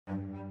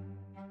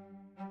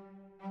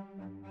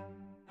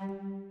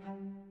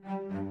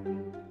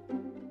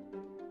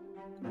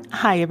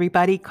Hi,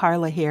 everybody.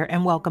 Carla here,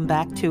 and welcome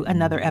back to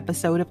another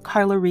episode of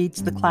Carla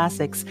Reads the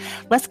Classics.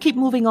 Let's keep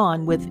moving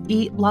on with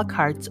E.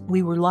 Lockhart's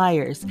We Were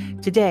Liars.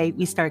 Today,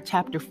 we start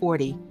chapter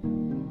 40.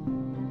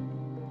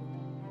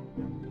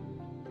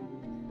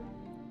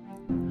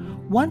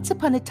 Once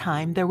upon a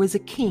time, there was a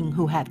king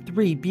who had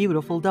 3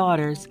 beautiful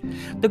daughters.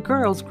 The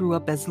girls grew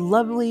up as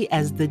lovely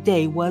as the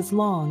day was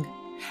long.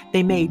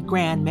 They made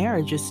grand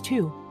marriages,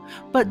 too.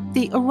 But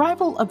the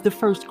arrival of the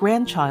first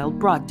grandchild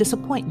brought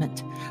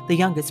disappointment. The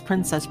youngest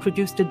princess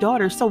produced a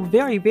daughter so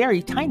very,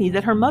 very tiny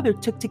that her mother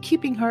took to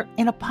keeping her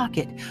in a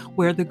pocket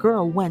where the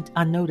girl went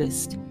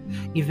unnoticed.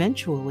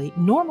 Eventually,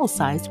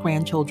 normal-sized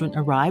grandchildren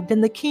arrived,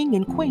 and the king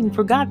and queen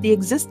forgot the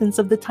existence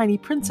of the tiny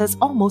princess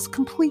almost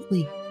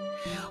completely.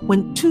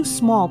 When too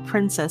small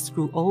princess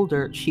grew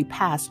older, she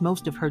passed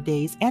most of her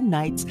days and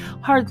nights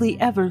hardly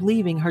ever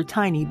leaving her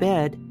tiny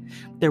bed.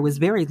 There was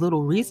very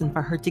little reason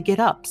for her to get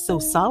up, so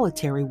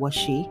solitary was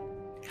she.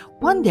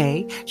 One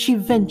day, she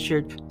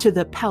ventured to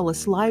the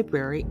palace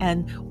library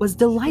and was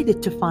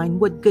delighted to find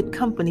what good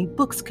company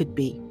books could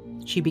be.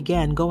 She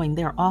began going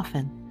there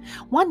often.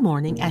 One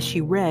morning, as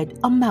she read,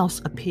 a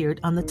mouse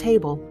appeared on the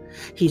table.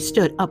 He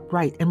stood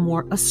upright and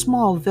wore a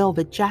small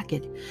velvet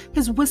jacket.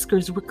 His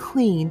whiskers were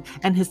clean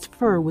and his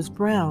fur was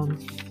brown.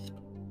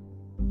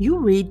 "You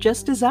read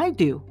just as I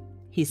do,"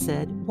 he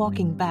said,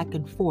 walking back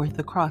and forth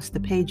across the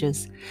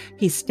pages.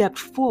 He stepped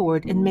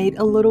forward and made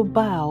a little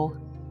bow.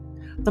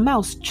 The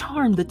mouse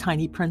charmed the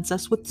tiny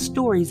princess with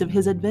stories of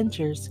his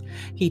adventures.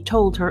 He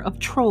told her of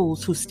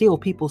trolls who steal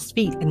people's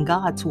feet and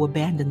gods who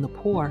abandon the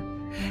poor.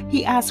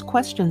 He asked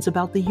questions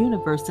about the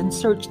universe and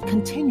searched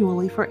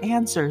continually for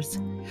answers.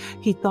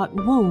 He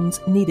thought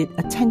wounds needed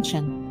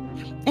attention.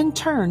 In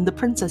turn, the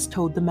princess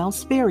told the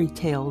mouse fairy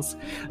tales,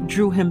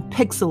 drew him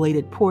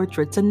pixelated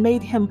portraits, and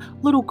made him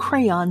little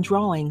crayon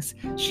drawings.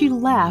 She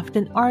laughed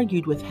and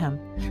argued with him.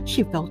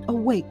 She felt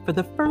awake for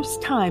the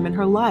first time in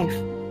her life.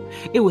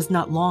 It was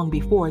not long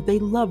before they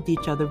loved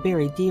each other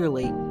very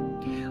dearly.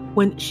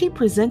 When she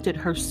presented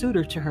her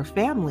suitor to her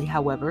family,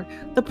 however,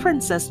 the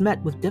princess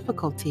met with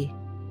difficulty.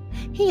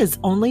 "He is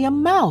only a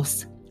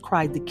mouse,"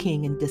 cried the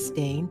king in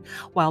disdain,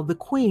 while the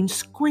queen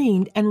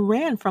screamed and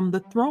ran from the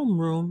throne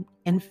room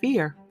in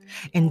fear.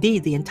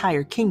 Indeed, the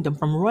entire kingdom,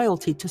 from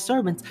royalty to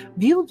servants,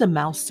 viewed the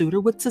mouse suitor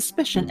with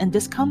suspicion and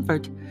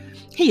discomfort.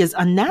 "He is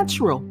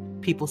unnatural,"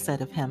 people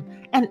said of him,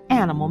 "an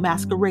animal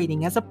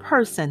masquerading as a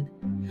person."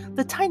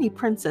 The tiny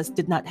princess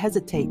did not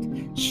hesitate.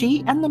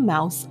 She and the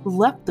mouse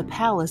left the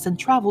palace and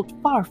traveled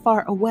far,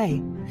 far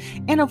away.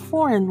 In a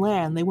foreign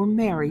land, they were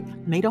married,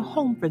 made a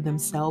home for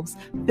themselves,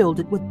 filled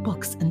it with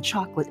books and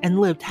chocolate, and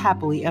lived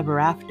happily ever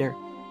after.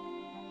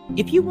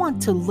 If you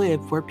want to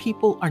live where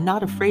people are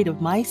not afraid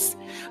of mice,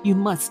 you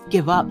must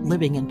give up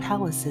living in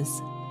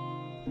palaces.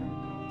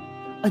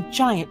 A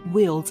giant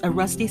wields a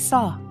rusty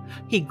saw.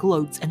 He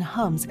gloats and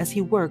hums as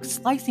he works,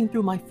 slicing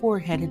through my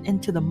forehead and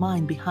into the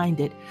mind behind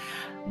it.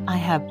 I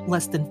have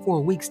less than 4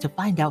 weeks to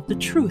find out the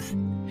truth.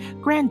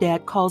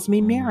 Granddad calls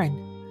me Marin.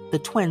 The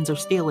twins are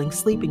stealing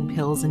sleeping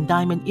pills and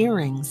diamond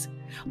earrings.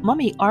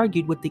 Mummy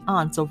argued with the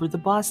aunts over the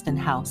Boston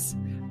house.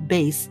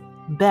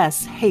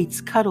 Bess hates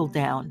Cuddle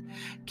Down.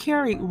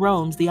 Carrie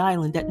roams the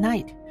island at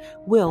night.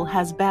 Will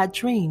has bad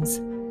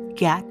dreams.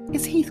 Gat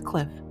is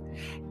Heathcliff.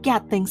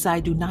 Gat thinks I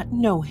do not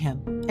know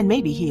him, and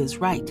maybe he is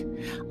right.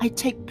 I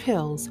take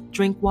pills,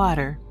 drink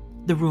water.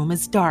 The room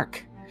is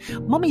dark.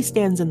 Mummy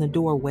stands in the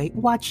doorway,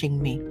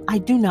 watching me. I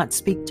do not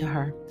speak to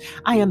her.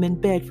 I am in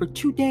bed for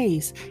 2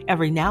 days.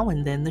 Every now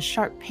and then, the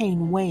sharp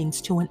pain wanes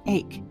to an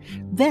ache.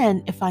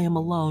 Then, if I am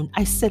alone,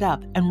 I sit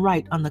up and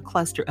write on the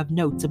cluster of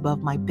notes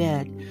above my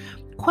bed.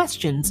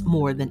 Questions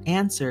more than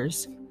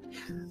answers.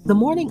 The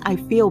morning I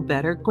feel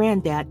better,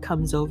 Granddad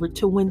comes over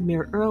to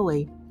Windmere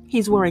early.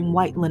 He's wearing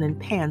white linen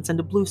pants and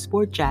a blue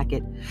sport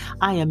jacket.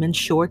 I am in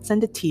shorts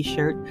and a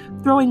t-shirt,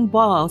 throwing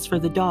balls for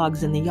the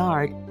dogs in the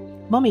yard.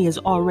 Mummy is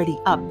already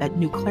up at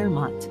New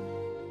Claremont.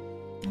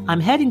 "I'm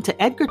heading to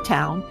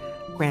Edgartown,"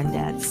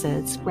 Granddad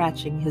said,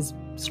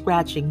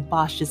 scratching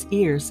Bosch's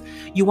ears.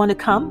 "You want to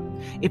come?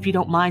 If you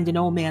don't mind an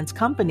old man's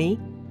company."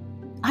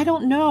 "I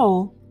don't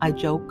know," I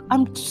joke.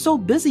 "I'm so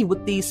busy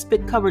with these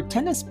spit-covered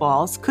tennis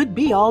balls. Could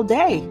be all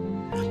day."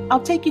 "I'll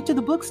take you to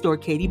the bookstore,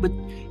 Katie, but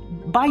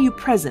buy you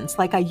presents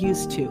like I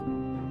used to."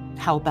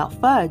 "How about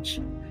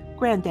fudge?"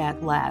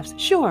 Granddad laughs.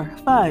 "Sure,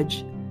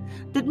 fudge."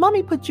 "Did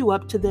Mummy put you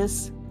up to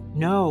this?"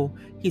 "No,"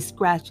 he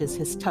scratches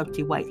his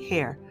tufty white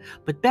hair.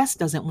 "But Bess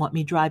doesn't want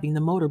me driving the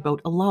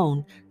motorboat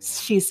alone.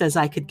 She says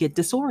I could get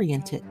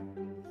disoriented."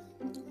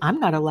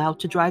 "I'm not allowed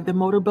to drive the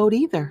motorboat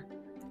either."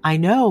 "I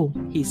know,"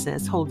 he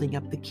says, holding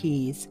up the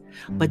keys.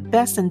 "But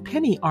Bess and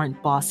Penny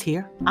aren't boss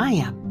here. I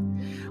am."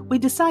 We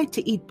decide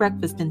to eat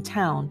breakfast in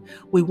town.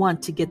 We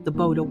want to get the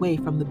boat away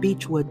from the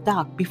Beechwood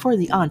dock before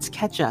the aunts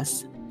catch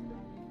us.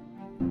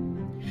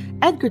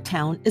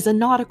 Edgartown is a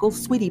nautical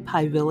sweetie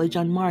pie village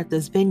on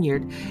Martha's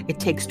Vineyard. It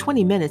takes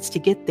 20 minutes to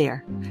get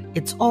there.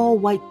 It's all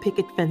white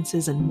picket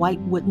fences and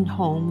white wooden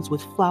homes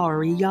with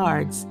flowery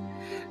yards.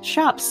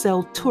 Shops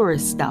sell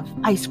tourist stuff,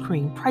 ice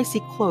cream,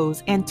 pricey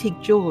clothes, antique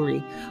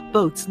jewelry.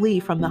 Boats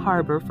leave from the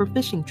harbor for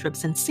fishing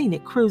trips and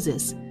scenic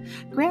cruises.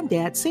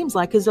 Granddad seems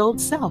like his old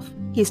self.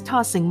 He's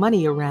tossing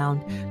money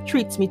around,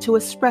 treats me to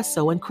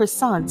espresso and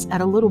croissants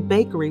at a little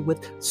bakery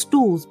with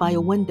stools by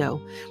a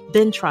window,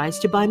 then tries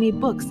to buy me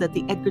books at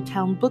the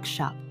Edgartown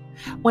bookshop.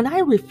 When I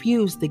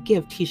refuse the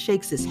gift, he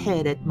shakes his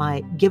head at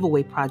my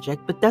giveaway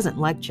project but doesn't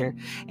lecture.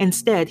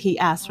 Instead, he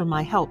asks for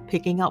my help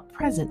picking out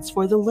presents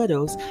for the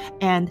Littles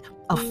and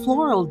a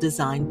floral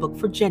design book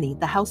for Jenny,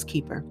 the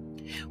housekeeper.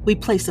 We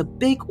place a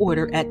big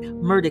order at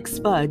Murdoch's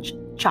Fudge,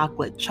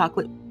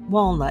 chocolate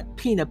walnut,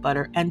 peanut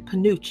butter, and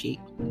panucci.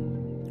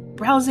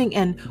 Browsing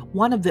in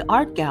one of the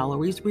art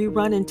galleries, we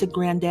run into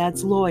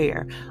Granddad's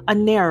lawyer, a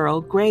narrow,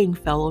 graying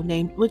fellow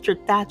named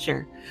Richard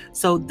Thatcher.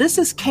 "So this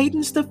is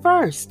Cadence the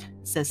First,"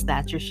 says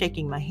Thatcher,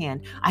 shaking my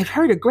hand. "I've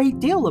heard a great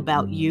deal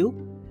about you."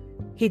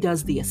 "He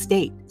does the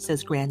estate,"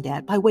 says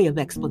Granddad, by way of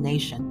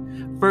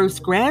explanation.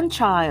 "First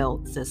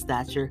grandchild," says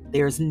Thatcher.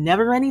 "There's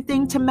never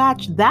anything to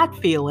match that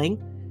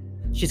feeling."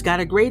 "She's got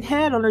a great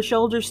head on her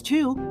shoulders,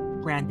 too,"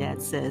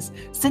 Granddad says.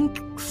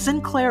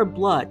 "Sinclair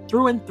blood,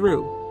 through and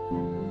through."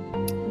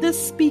 This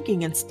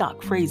speaking in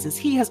stock phrases,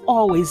 he has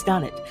always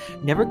done it.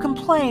 Never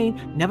complain,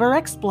 never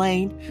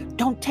explain,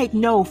 don't take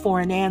no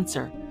for an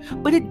answer.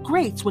 But it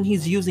grates when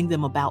he's using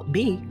them about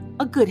me.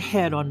 A good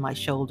head on my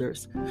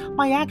shoulders.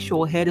 My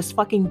actual head is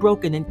fucking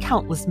broken in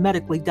countless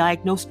medically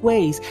diagnosed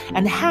ways,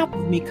 and half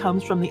of me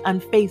comes from the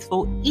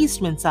unfaithful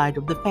Eastman side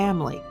of the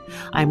family.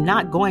 I'm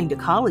not going to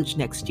college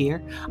next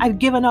year. I've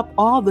given up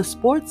all the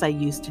sports I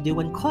used to do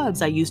and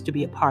clubs I used to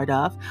be a part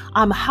of.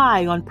 I'm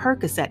high on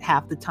Percocet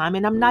half the time,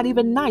 and I'm not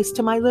even nice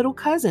to my little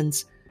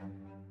cousins.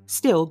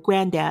 Still,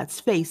 Granddad's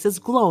face is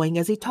glowing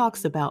as he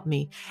talks about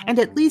me, and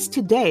at least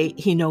today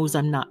he knows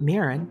I'm not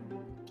Mirren.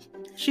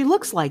 "She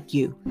looks like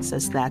you,"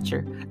 says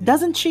Thatcher.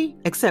 "Doesn't she?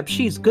 Except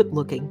she's good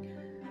looking."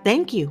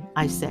 "Thank you,"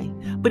 I say.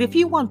 "But if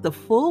you want the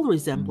full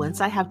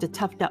resemblance, I have to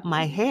tuft up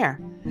my hair."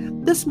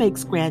 This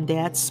makes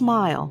Granddad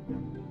smile.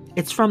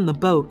 "It's from the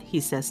boat," he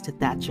says to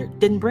Thatcher.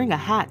 "Didn't bring a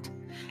hat."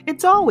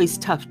 "It's always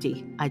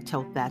tufty," I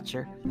tell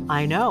Thatcher.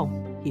 "I know,"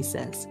 he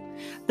says.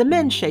 The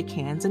men shake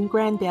hands and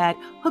Granddad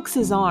hooks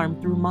his arm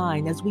through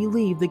mine as we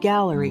leave the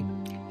gallery.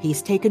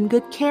 "He's taken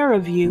good care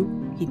of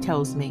you," he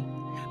tells me.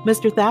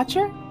 "Mr.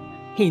 Thatcher?"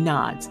 He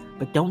nods.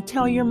 "But don't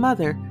tell your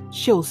mother.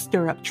 She'll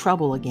stir up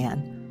trouble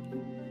again."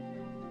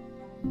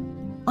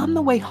 On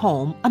the way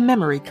home, a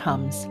memory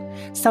comes.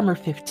 Summer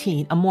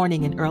 15, a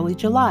morning in early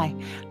July.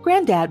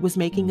 Granddad was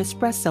making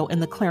espresso in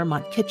the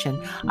Claremont kitchen.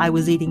 I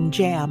was eating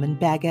jam and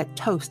baguette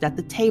toast at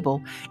the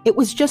table. It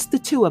was just the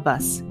two of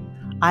us.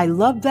 "I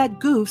love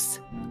that goose,"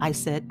 I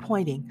said,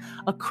 pointing.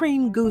 A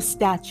cream goose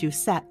statue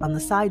sat on the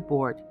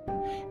sideboard.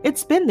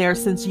 "It's been there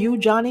since you,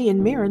 Johnny,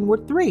 and Mirren were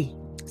 3.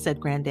 said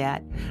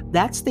Granddad.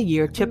 "That's the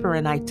year Tipper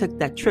and I took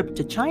that trip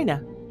to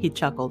China," he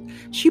chuckled.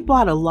 "She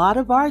bought a lot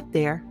of art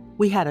there.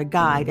 We had a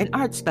guide, an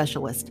art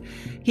specialist.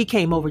 He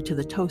came over to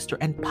the toaster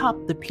and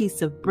popped the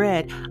piece of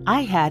bread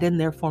I had in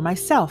there for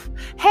myself."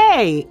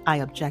 "Hey!" I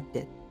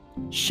objected.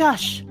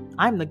 "Shush!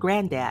 I'm the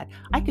Granddad.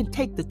 I can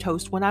take the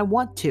toast when I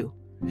want to."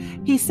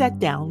 He sat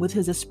down with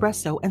his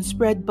espresso and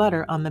spread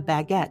butter on the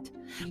baguette.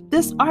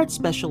 "This art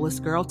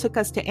specialist girl took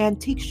us to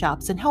antique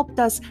shops and helped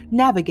us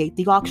navigate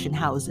the auction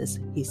houses,"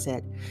 he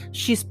said.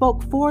 "She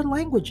spoke 4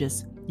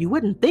 languages. You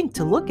wouldn't think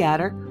to look at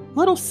her.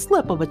 Little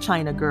slip of a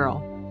China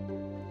girl."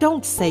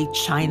 "Don't say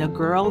China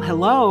girl,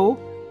 hello."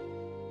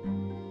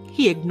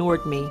 He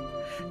ignored me.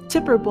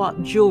 Tipper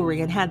bought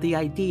jewelry and had the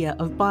idea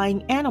of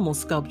buying animal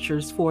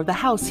sculptures for the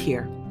house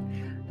here.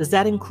 "Does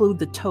that include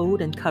the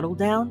toad and Cuddle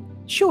Down?"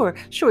 Sure,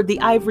 the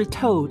ivory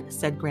toad,"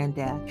 said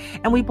Granddad.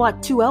 "And we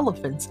bought 2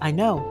 elephants, I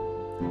know.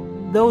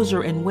 Those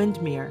are in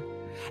Windmere.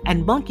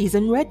 And monkeys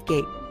in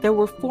Redgate. There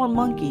were 4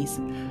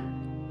 monkeys."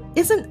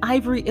 "Isn't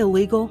ivory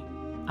illegal?"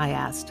 I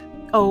asked.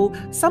 "Oh,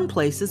 some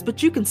places,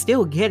 but you can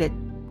still get it.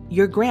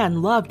 Your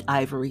Gran loved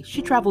ivory.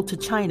 She traveled to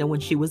China when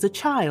she was a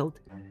child."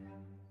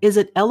 "Is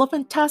it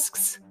elephant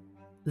tusks?"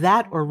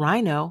 "That or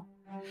rhino."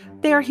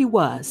 There he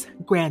was,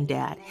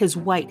 Granddad, his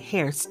white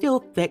hair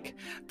still thick,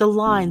 the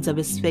lines of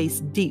his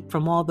face deep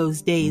from all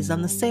those days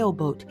on the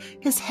sailboat,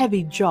 his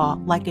heavy jaw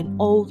like an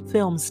old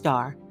film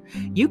star.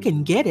 "You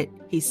can get it,"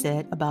 he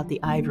said about the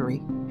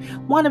ivory.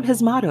 One of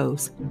his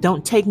mottos,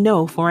 "Don't take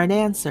no for an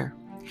answer."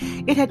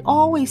 It had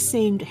always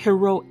seemed a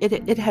heroic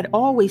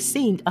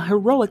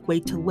way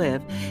to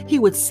live. He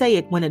would say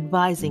it when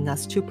advising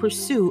us to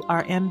pursue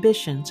our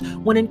ambitions,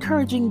 when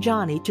encouraging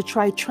Johnny to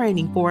try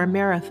training for a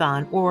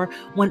marathon, or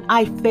when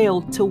I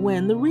failed to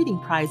win the reading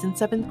prize in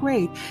 7th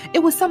grade.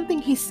 It was something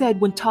he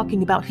said when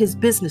talking about his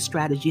business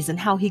strategies and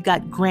how he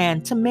got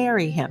Gran to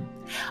marry him.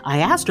 I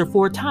asked her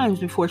 4 times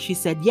before she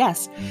said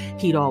yes,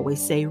 he'd always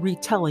say,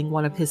 retelling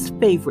one of his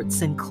favorite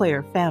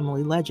Sinclair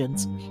family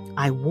legends.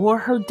 I wore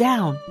her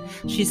down.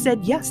 She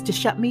said yes to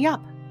shut me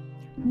up.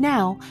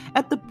 Now,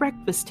 at the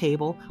breakfast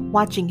table,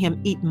 watching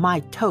him eat my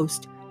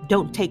toast,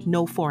 don't take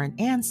no for an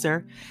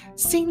answer,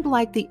 seemed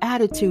like the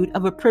attitude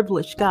of a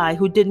privileged guy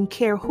who didn't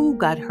care who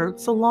got hurt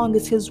so long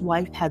as his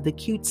wife had the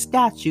cute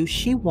statue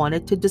she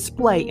wanted to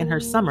display in her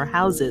summer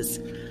houses.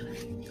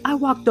 I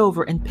walked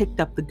over and picked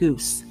up the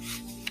goose.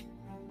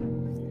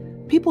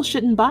 People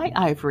shouldn't buy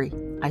ivory,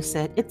 I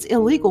said. It's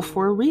illegal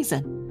for a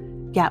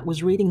reason. Gat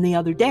was reading the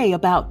other day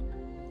about...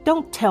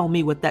 Don't tell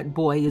me what that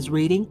boy is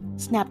reading,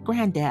 snapped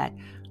Granddad.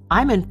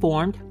 I'm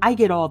informed. I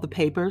get all the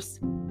papers.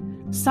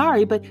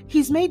 Sorry, but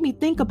he's made me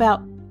think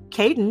about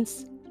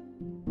Cadence.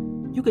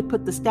 You could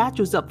put the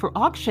statues up for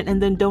auction and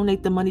then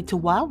donate the money to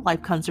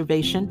wildlife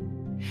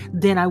conservation.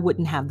 Then I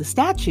wouldn't have the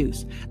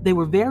statues. They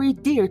were very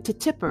dear to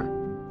Tipper.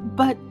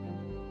 But,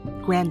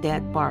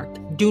 Granddad barked,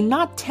 do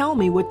not tell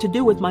me what to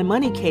do with my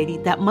money, Katie.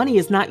 That money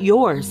is not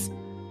yours.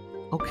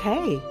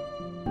 Okay.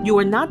 You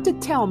are not to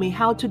tell me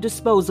how to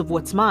dispose of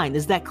what's mine.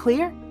 Is that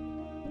clear?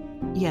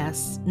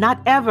 Yes.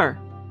 Not ever.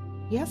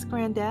 Yes,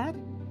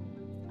 Granddad.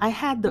 I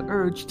had the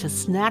urge to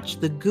snatch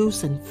the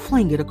goose and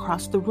fling it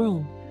across the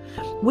room.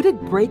 Would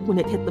it break when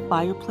it hit the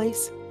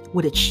fireplace?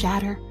 Would it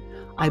shatter?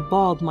 I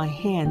balled my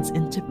hands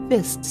into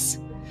fists.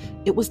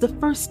 It was the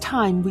first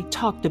time we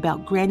talked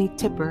about Granny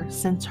Tipper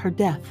since her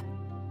death.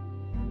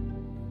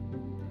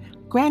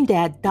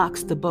 Granddad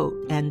docks the boat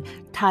and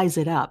ties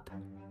it up.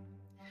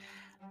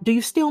 Do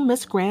you still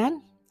miss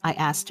Gran? I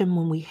asked him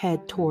when we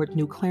head toward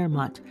New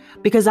Claremont.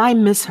 Because I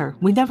miss her.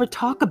 We never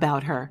talk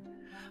about her.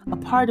 A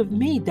part of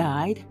me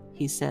died,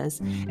 he says,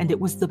 and it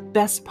was the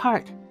best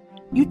part.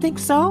 You think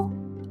so?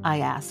 I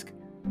ask.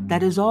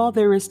 That is all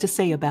there is to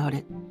say about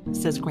it,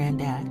 says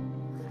Granddad.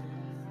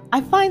 I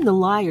find the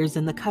liars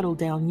in the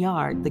cuddle-down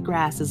yard. The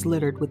grass is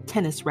littered with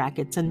tennis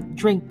rackets and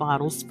drink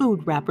bottles,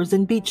 food wrappers,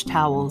 and beach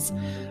towels.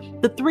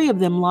 The three of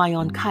them lie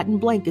on cotton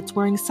blankets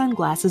wearing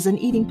sunglasses and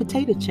eating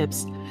potato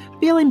chips.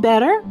 Feeling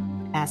better?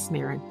 Asks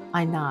Mirren.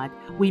 I nod.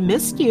 We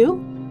missed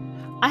you.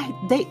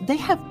 They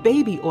have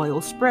baby oil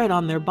spread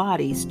on their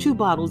bodies. 2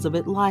 bottles of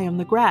it lie on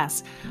the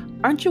grass.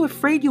 Aren't you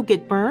afraid you'll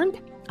get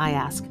burned? I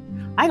ask.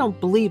 I don't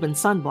believe in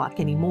sunblock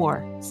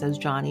anymore, says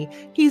Johnny.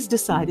 He's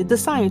decided the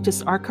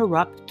scientists are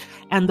corrupt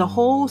and the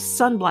whole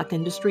sunblock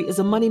industry is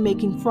a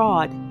money-making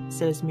fraud,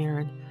 says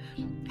Mirren.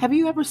 Have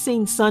you ever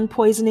seen sun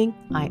poisoning?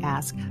 I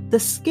ask. The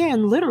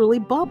skin literally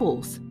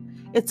bubbles.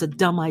 It's a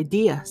dumb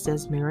idea,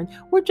 says Mirren.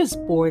 We're just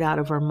bored out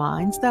of our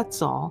minds,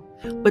 that's all.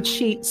 But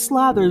she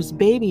slathers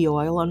baby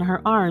oil on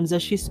her arms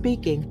as she's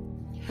speaking.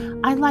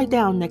 I lie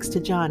down next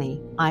to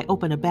Johnny. I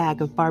open a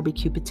bag of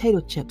barbecue potato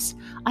chips.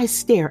 I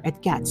stare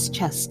at Gat's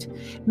chest.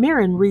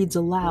 Mirren reads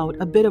aloud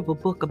a bit of a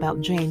book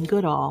about Jane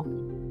Goodall.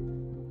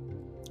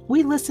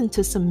 We listen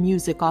to some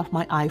music off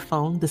my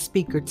iPhone, the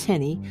speaker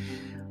tinny.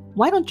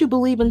 Why don't you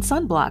believe in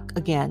sunblock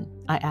again?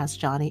 I ask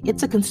Johnny.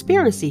 It's a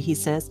conspiracy, he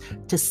says,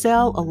 to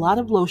sell a lot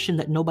of lotion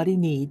that nobody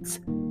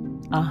needs.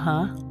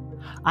 Uh-huh.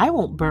 I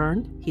won't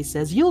burn, he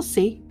says. You'll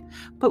see.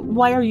 But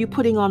why are you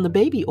putting on the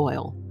baby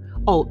oil?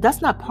 Oh,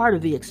 that's not part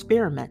of the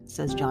experiment,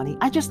 says Johnny.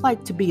 I just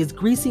like to be as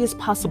greasy as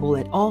possible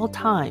at all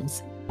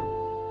times.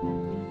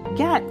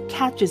 Gat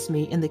catches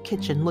me in the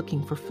kitchen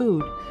looking for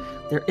food.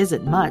 There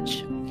isn't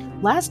much.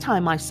 Last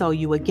time I saw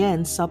you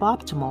again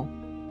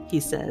suboptimal, he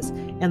says,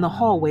 in the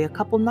hallway a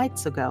couple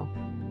nights ago.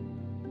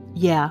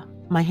 Yeah,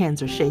 my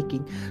hands are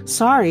shaking.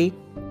 Sorry.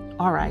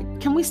 All right,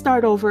 can we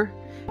start over?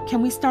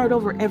 Can we start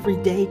over every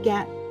day,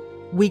 Gat?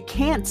 We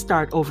can't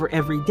start over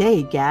every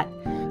day, Gat.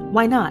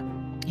 Why not?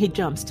 He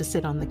jumps to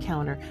sit on the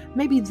counter.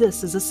 Maybe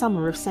this is a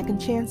summer of second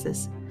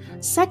chances.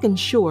 Second,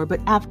 sure, but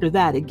after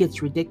that it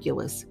gets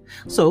ridiculous.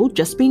 So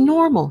just be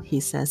normal, he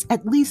says,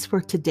 at least for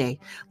today.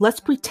 Let's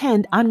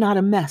pretend I'm not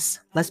a mess.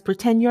 Let's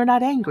pretend you're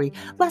not angry.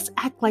 Let's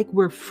act like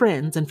we're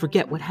friends and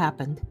forget what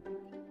happened.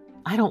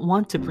 I don't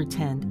want to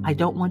pretend. I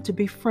don't want to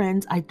be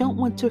friends. I don't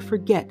want to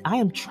forget. I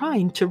am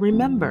trying to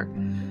remember.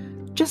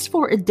 Just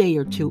for a day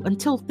or two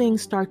until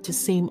things start to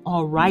seem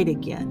all right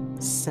again,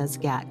 says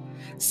Gat,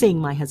 seeing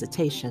my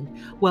hesitation.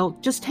 Well,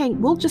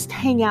 we'll just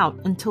hang out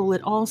until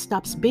it all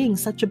stops being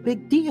such a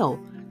big deal.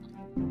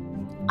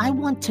 I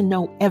want to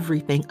know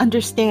everything,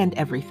 understand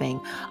everything.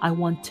 I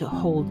want to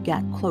hold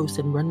Gat close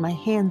and run my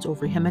hands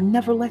over him and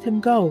never let him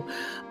go.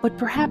 But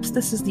perhaps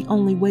this is the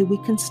only way we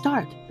can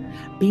start.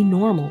 Be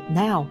normal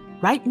now,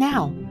 right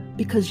now,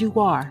 because you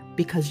are,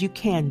 because you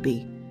can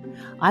be.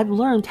 I've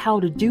learned how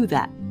to do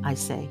that, I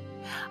say.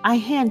 I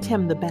hand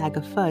him the bag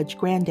of fudge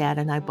Granddad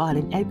and I bought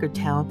in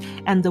Edgartown,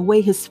 and the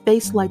way his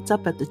face lights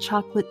up at the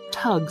chocolate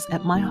tugs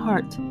at my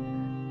heart.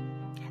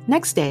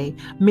 Next day,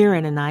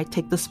 Mirren and I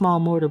take the small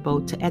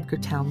motorboat to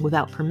Edgartown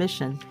without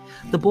permission.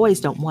 The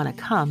boys don't want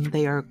to come.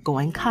 They are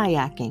going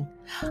kayaking.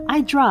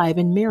 I drive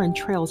and Mirren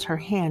trails her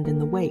hand in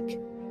the wake.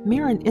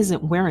 Mirren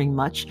isn't wearing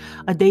much,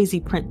 a daisy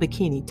print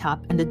bikini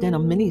top and a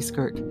denim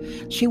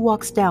miniskirt. She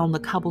walks down the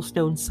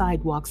cobblestone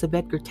sidewalks of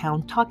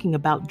Edgartown talking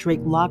about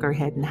Drake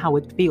Loggerhead and how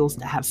it feels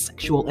to have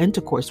sexual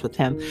intercourse with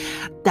him.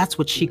 That's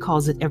what she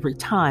calls it every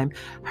time.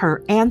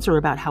 Her answer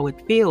about how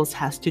it feels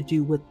has to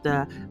do with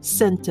the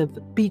scent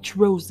of beach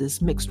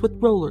roses mixed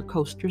with roller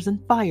coasters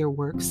and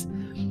fireworks.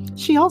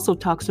 She also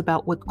talks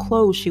about what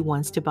clothes she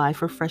wants to buy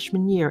for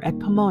freshman year at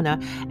Pomona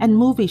and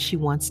movies she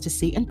wants to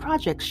see and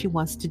projects she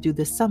wants to do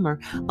this summer,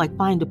 like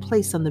find a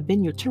place on the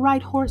vineyard to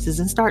ride horses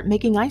and start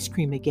making ice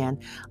cream again.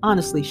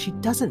 Honestly, she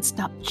doesn't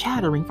stop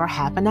chattering for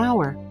half an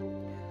hour.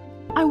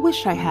 I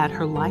wish I had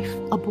her life,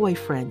 a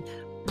boyfriend,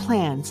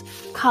 plans,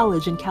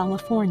 college in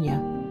California.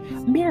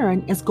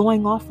 Mirren is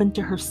going off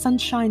into her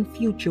sunshine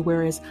future,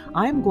 whereas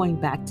I'm going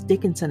back to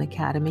Dickinson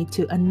Academy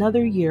to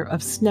another year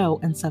of snow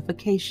and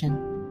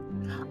suffocation.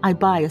 I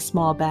buy a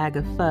small bag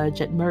of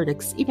fudge at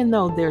Murdoch's, even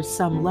though there's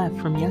some left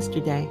from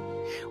yesterday.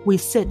 We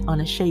sit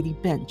on a shady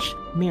bench,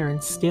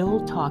 Mirren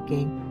still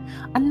talking.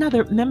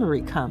 Another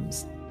memory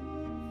comes.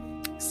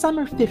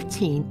 Summer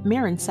 15,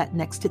 Mirren sat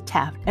next to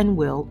Taft and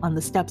Will on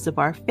the steps of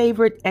our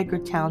favorite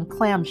Edgartown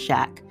clam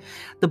shack.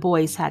 The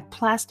boys had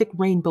plastic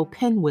rainbow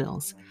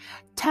pinwheels.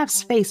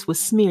 Taft's face was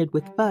smeared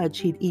with fudge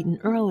he'd eaten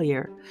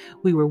earlier.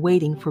 We were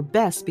waiting for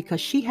Bess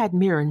because she had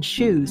Mirren's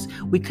shoes.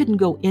 We couldn't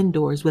go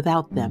indoors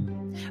without them.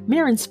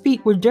 Mirren's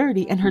feet were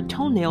dirty and her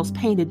toenails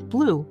painted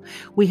blue.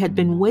 We had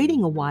been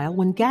waiting a while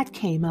when Gat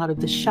came out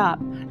of the shop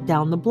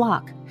down the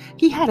block.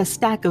 He had a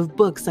stack of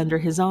books under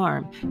his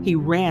arm. He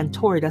ran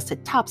toward us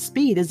at top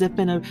speed as if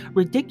in a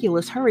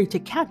ridiculous hurry to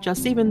catch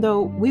us, even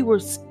though we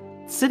were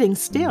sitting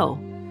still.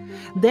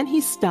 Then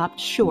he stopped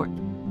short.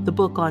 The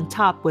book on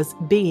top was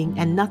Being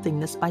and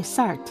Nothingness by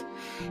Sartre.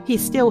 He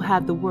still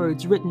had the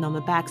words written on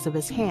the backs of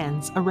his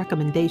hands, a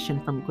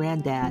recommendation from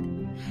Granddad.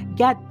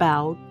 Gat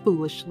bowed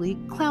foolishly,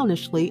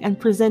 clownishly, and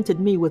presented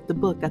me with the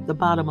book at the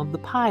bottom of the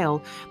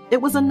pile.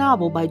 It was a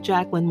novel by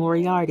Jacqueline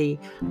Moriarty.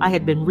 I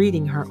had been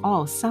reading her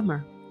all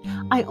summer.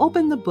 I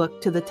opened the book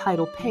to the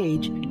title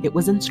page. It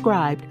was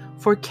inscribed,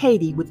 "For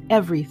Katie with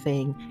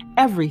everything,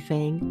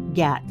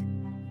 Gat."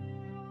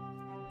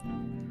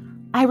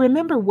 I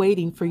remember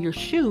waiting for your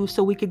shoes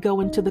so we could go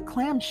into the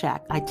clam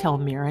shack, I tell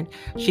Mirren.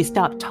 She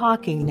stopped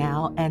talking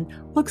now and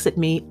looks at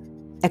me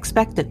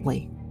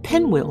expectantly.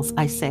 Pinwheels,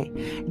 I say.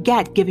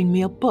 Gat giving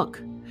me a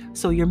book.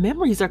 So your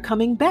memories are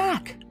coming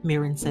back,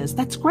 Mirren says.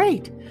 That's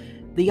great.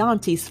 The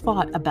aunties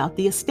fought about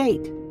the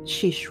estate.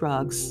 She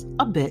shrugs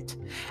a bit.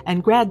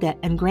 And Granddad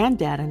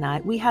and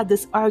I, we had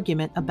this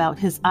argument about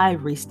his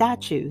ivory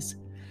statues.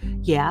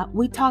 Yeah,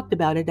 we talked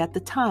about it at the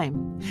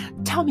time.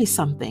 Tell me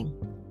something.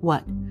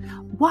 What?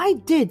 Why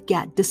did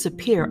Gat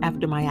disappear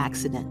after my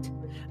accident?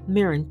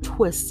 Mirren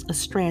twists a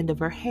strand of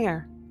her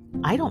hair.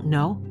 I don't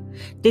know.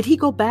 Did he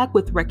go back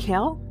with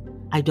Raquel?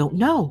 I don't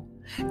know.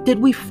 Did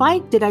we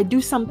fight? Did I do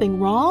something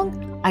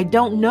wrong? I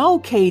don't know,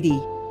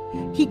 Katie.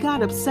 He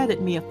got upset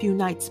at me a few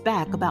nights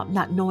back about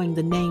not knowing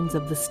the names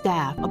of the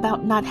staff,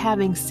 about not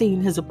having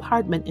seen his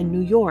apartment in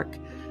New York.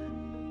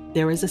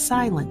 There is a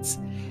silence.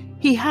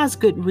 He has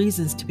good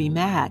reasons to be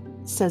mad,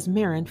 says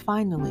Mirren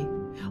finally.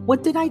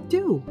 What did I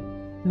do?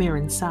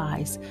 Mirren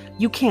sighs.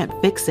 You can't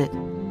fix it.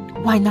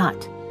 Why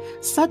not?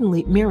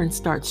 Suddenly, Mirren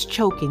starts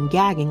choking,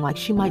 gagging like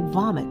she might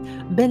vomit,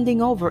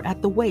 bending over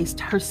at the waist,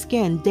 her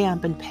skin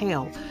damp and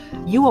pale.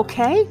 You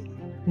okay?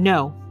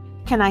 No.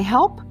 Can I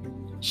help?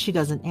 She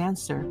doesn't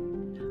answer.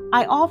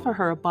 I offer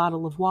her a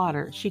bottle of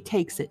water. She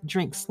takes it,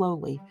 drinks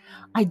slowly.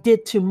 I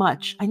did too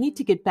much. I need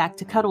to get back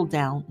to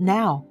Cuddledown,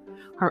 now.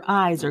 Her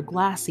eyes are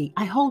glassy.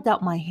 I hold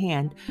out my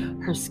hand.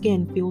 Her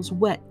skin feels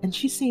wet, and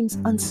she seems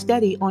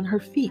unsteady on her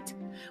feet.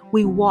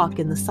 We walk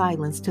in the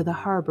silence to the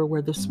harbor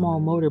where the small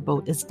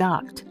motorboat is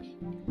docked.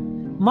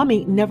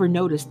 Mummy never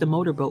noticed the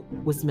motorboat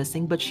was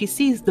missing, but she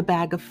sees the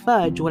bag of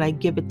fudge when I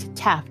give it to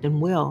Taft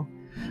and Will.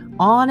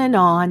 On and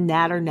on,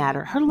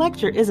 natter. Her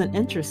lecture isn't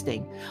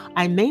interesting.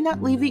 I may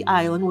not leave the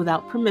island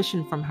without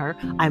permission from her.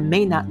 I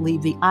may not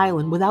leave the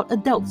island without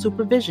adult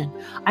supervision.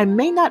 I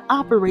may not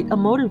operate a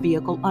motor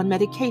vehicle on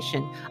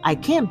medication. I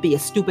can't be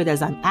as stupid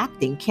as I'm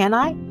acting, can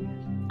I?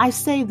 I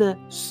say the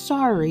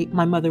sorry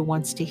my mother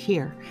wants to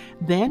hear.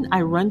 Then I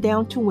run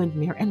down to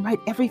Windmere and write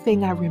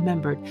everything I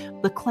remembered.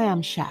 The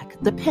clam shack,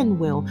 the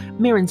pinwheel,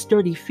 Mirren's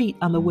dirty feet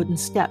on the wooden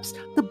steps,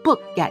 the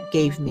book Gat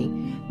gave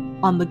me,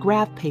 on the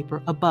graph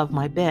paper above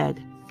my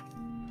bed.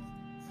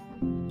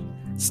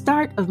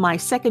 Start of my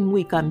second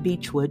week on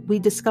Beechwood, we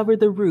discover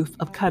the roof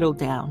of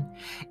Cuddledown.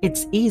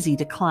 It's easy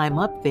to climb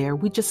up there.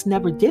 We just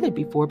never did it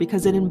before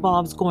because it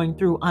involves going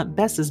through Aunt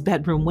Bess's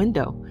bedroom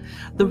window.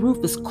 The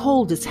roof is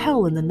cold as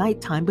hell in the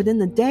nighttime, but in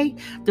the day,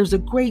 there's a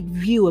great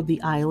view of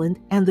the island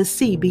and the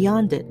sea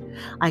beyond it.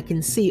 I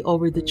can see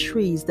over the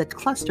trees that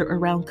cluster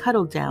around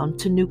Cuddledown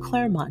to New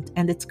Claremont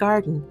and its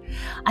garden.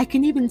 I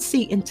can even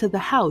see into the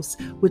house,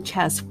 which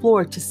has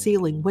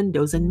floor-to-ceiling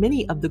windows and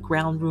many of the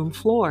ground room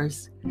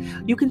floors.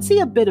 You can see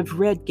a bit of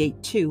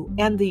Redgate too,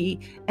 and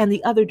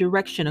the other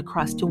direction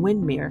across to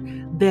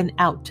Windmere, then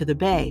out to the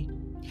bay.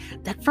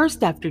 That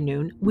first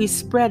afternoon, we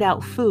spread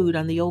out food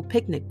on the old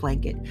picnic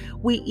blanket.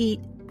 We eat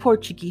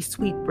Portuguese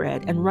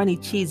sweetbread and runny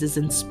cheeses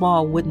in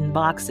small wooden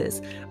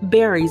boxes,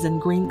 berries in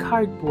green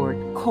cardboard,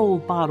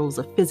 cold bottles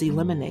of fizzy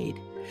lemonade.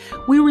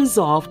 We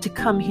resolved to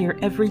come here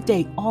every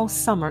day all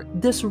summer.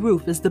 This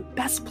roof is the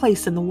best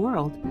place in the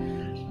world.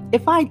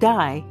 If I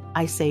die,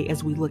 I say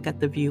as we look at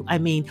the view, I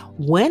mean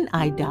when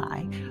I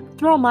die,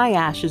 Throw my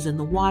ashes in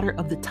the water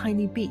of the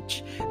tiny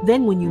beach.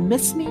 Then when you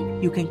miss me,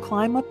 you can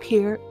climb up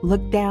here,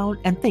 look down,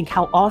 and think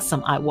how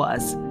awesome I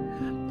was.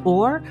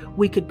 Or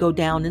we could go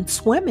down and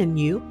swim in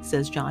you,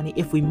 says Johnny,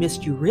 if we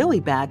missed you really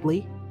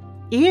badly.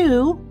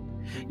 Ew!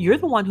 You're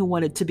the one who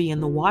wanted to be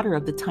in the water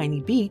of the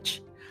tiny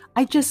beach.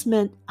 I just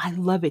meant I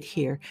love it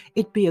here.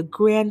 It'd be a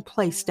grand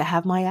place to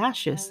have my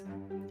ashes.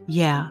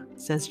 Yeah,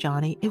 says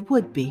Johnny, it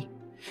would be.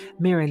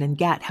 Mirren and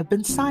Gat have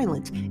been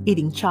silent,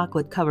 eating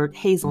chocolate-covered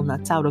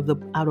hazelnuts out of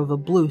a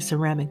blue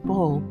ceramic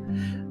bowl.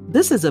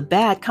 This is a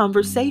bad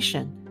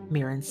conversation,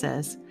 Mirren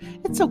says.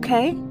 It's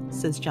okay,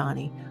 says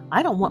Johnny.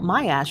 I don't want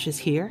my ashes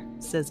here,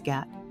 says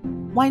Gat.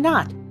 Why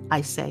not? I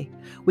say.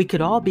 We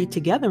could all be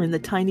together in the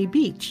tiny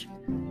beach.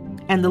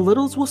 And the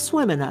littles will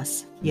swim in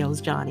us,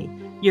 yells Johnny.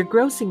 You're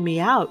grossing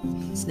me out,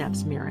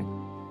 snaps Mirren.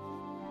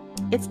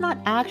 It's not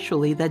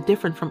actually that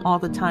different from all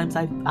the times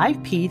I've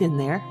peed in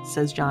there,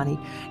 says Johnny.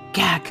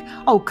 Gak!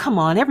 Oh, come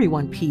on,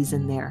 everyone pees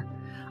in there.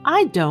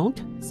 I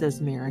don't, says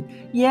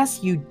Mirren.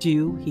 Yes, you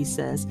do, he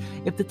says.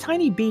 If the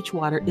tiny beach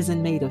water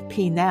isn't made of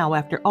pee now,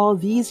 after all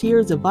these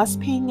years of us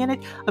peeing in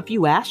it, a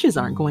few ashes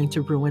aren't going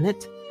to ruin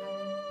it.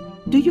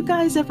 Do you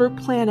guys ever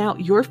plan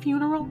out your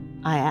funeral?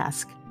 I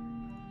ask.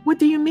 What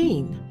do you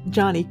mean?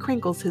 Johnny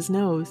crinkles his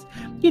nose.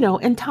 You know,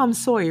 in Tom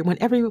Sawyer, when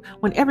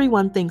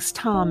everyone thinks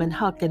Tom and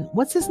Huck and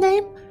what's his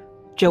name?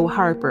 Joe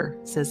Harper,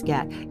 says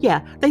Gat.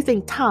 Yeah, they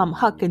think Tom,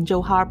 Huck, and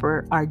Joe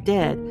Harper are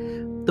dead.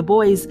 The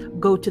boys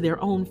go to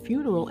their own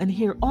funeral and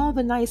hear all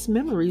the nice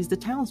memories the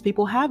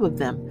townspeople have of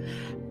them.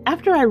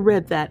 After I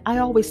read that, I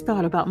always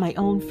thought about my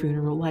own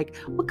funeral, like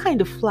what kind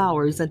of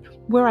flowers and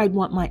where I'd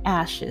want my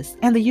ashes,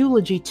 and the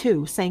eulogy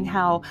too, saying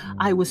how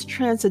I was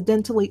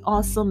transcendentally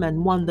awesome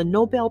and won the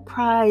Nobel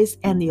Prize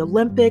and the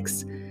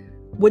Olympics.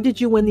 What did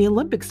you win the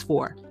Olympics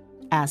for?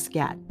 Asked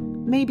Gat.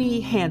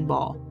 Maybe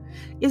handball.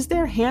 Is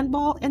there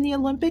handball in the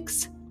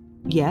Olympics?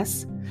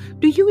 Yes.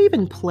 Do you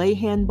even play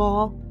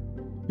handball?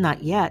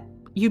 Not yet.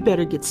 You'd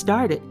better get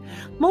started.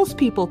 Most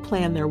people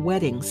plan their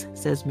weddings,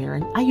 says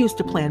Mirren. I used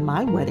to plan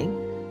my wedding.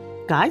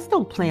 Guys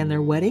don't plan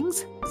their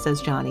weddings,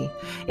 says Johnny.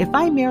 If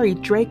I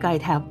married Drake,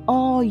 I'd have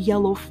all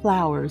yellow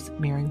flowers,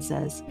 Mirren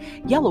says.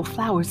 Yellow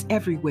flowers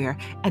everywhere,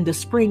 and a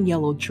spring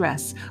yellow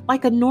dress,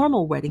 like a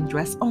normal wedding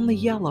dress, only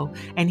yellow,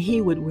 and he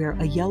would wear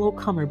a yellow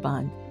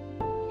cummerbund.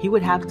 He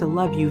would have to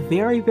love you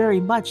very, very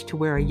much to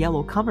wear a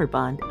yellow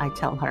cummerbund, I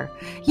tell her.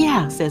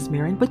 Yeah, says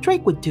Mirren, but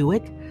Drake would do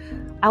it.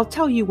 I'll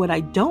tell you what I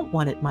don't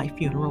want at my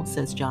funeral,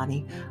 says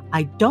Johnny.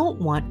 I don't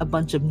want a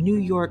bunch of New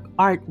York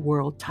art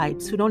world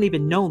types who don't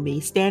even know me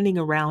standing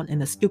around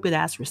in a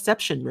stupid-ass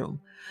reception room.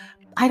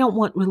 I don't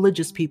want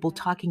religious people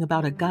talking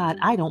about a God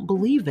I don't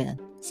believe in,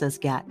 says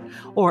Gat,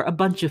 or a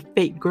bunch of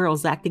fake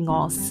girls acting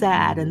all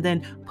sad and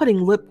then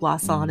putting lip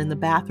gloss on in the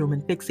bathroom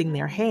and fixing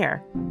their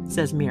hair,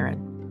 says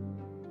Mirren.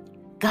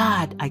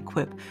 God, I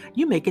quip,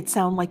 you make it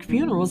sound like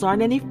funerals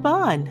aren't any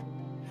fun.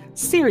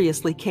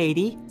 Seriously,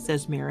 Katie,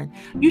 says Mirren,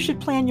 you should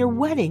plan your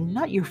wedding,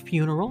 not your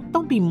funeral.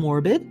 Don't be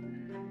morbid.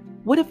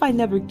 What if I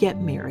never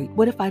get married?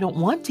 What if I don't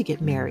want to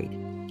get married?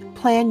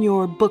 Plan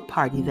your book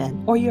party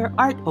then, or your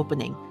art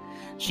opening.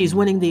 She's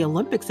winning the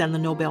Olympics and the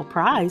Nobel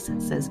Prize,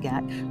 says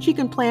Gat. She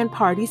can plan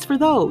parties for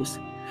those.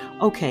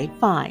 Okay,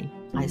 fine,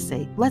 I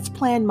say. Let's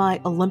plan my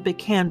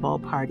Olympic handball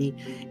party,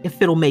 if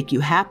it'll make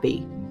you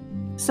happy.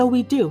 So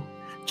we do.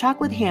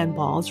 Chocolate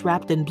handballs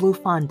wrapped in blue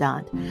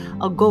fondant,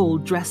 a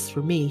gold dress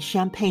for me,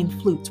 champagne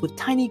flutes with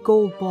tiny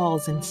gold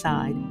balls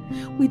inside.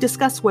 We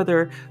discuss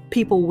whether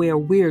people wear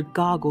weird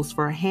goggles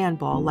for a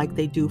handball like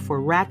they do for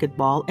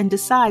racquetball and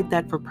decide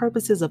that for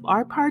purposes of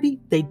our party,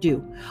 they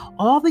do.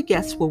 All the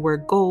guests will wear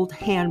gold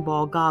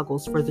handball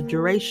goggles for the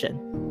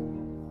duration.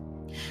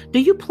 Do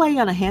you play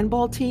on a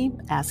handball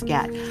team? Asked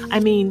Gat. I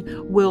mean,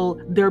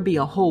 will there be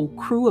a whole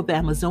crew of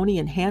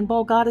Amazonian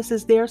handball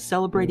goddesses there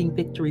celebrating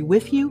victory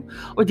with you?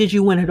 Or did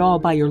you win it all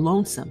by your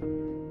lonesome?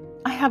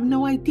 I have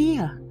no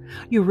idea.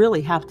 You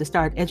really have to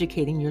start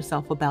educating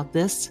yourself about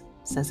this,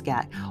 says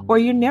Gat, or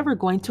you're never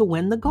going to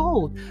win the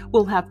gold.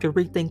 We'll have to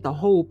rethink the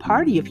whole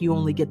party if you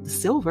only get the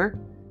silver.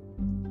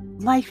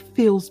 Life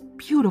feels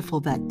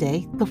beautiful that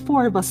day. The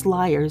four of us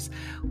liars.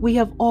 We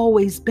have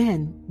always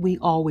been. We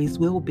always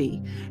will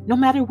be. No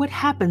matter what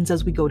happens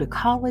as we go to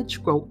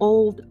college, grow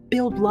old,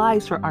 build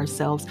lives for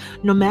ourselves,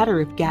 no matter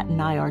if Gat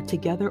and I are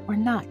together or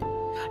not.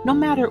 No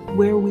matter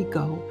where we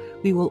go,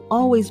 we will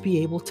always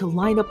be able to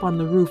line up on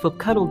the roof of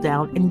Cuddle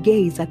Down and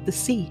gaze at the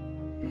sea.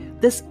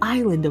 This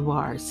island of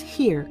ours,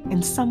 here,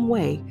 in some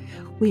way,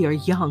 we are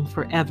young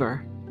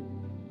forever.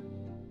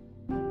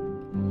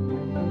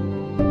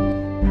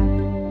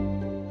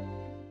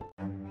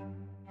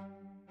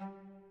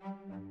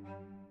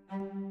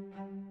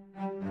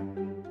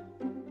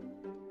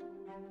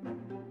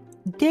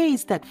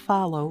 Days that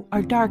follow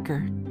are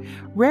darker.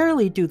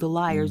 Rarely do the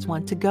liars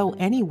want to go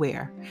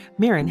anywhere.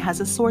 Mirren has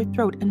a sore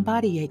throat and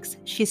body aches.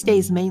 She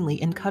stays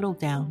mainly in Cuddle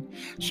Down.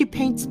 She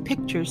paints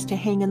pictures to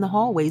hang in the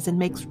hallways and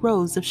makes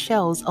rows of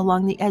shelves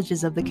along the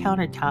edges of the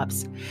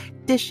countertops.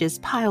 Dishes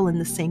pile in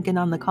the sink and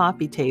on the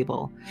coffee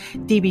table.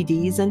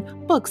 DVDs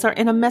and books are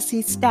in a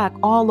messy stack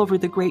all over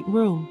the great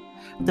room.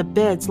 The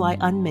beds lie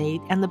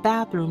unmade, and the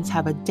bathrooms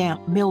have a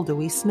damp,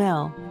 mildewy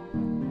smell.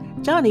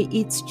 Johnny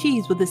eats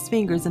cheese with his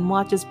fingers and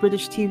watches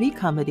British TV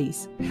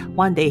comedies.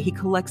 One day he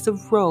collects a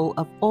roll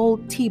of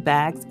old tea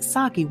bags,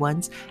 sake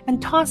ones,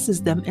 and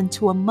tosses them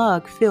into a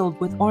mug filled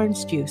with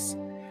orange juice.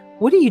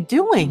 "What are you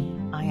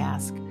doing?" I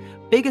ask.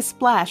 "Biggest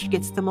splash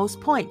gets the most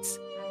points."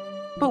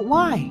 "But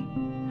why?"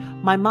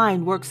 "My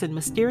mind works in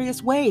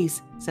mysterious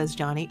ways," says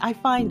Johnny. "I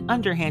find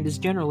underhand is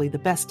generally the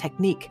best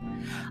technique."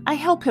 I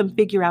help him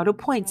figure out a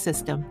point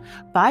system.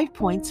 5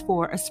 points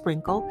for a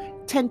sprinkle,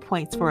 10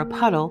 points for a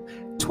puddle,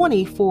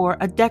 20 for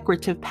a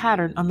decorative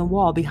pattern on the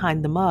wall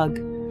behind the mug.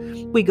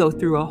 We go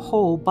through a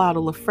whole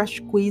bottle of fresh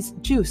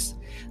squeezed juice.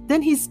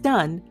 Then he's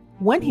done.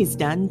 When he's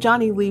done,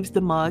 Johnny leaves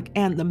the mug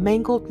and the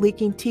mangled,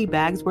 leaking tea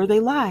bags where they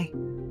lie.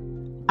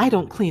 I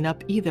don't clean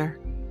up either.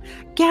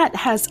 Gat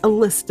has a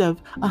list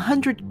of the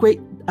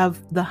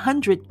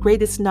 100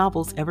 greatest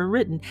novels ever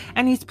written,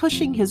 and he's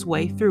pushing his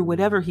way through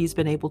whatever he's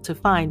been able to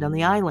find on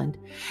the island.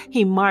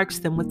 He marks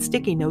them with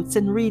sticky notes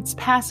and reads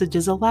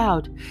passages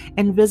aloud.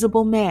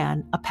 Invisible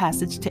Man, A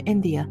Passage to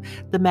India,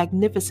 The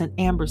Magnificent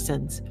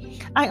Ambersons.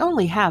 I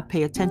only have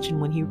pay attention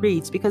when he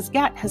reads because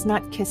Gat has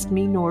not kissed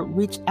me nor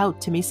reached out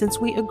to me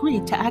since we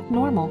agreed to act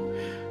normal.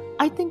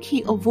 I think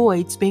he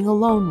avoids being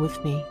alone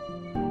with me.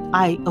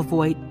 I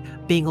avoid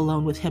being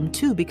alone with him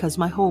too because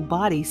my whole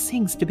body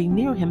sings to be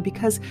near him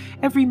because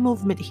every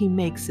movement he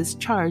makes is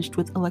charged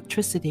with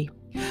electricity.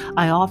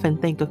 I often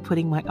think of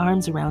putting my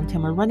arms around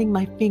him or running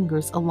my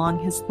fingers along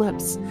his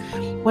lips.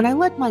 When I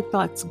let my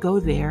thoughts go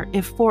there,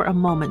 if for a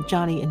moment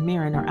Johnny and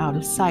Mirren are out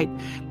of sight,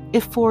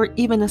 if for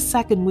even a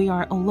second we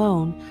are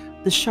alone,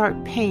 the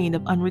sharp pain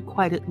of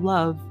unrequited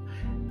love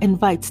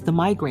invites the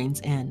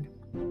migraines in.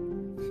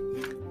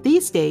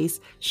 These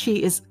days,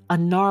 she is a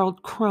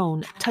gnarled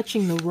crone,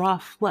 touching the raw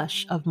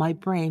flesh of my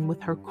brain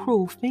with her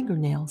cruel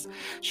fingernails.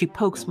 She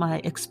pokes my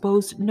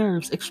exposed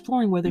nerves,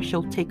 exploring whether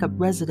she'll take up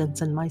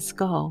residence in my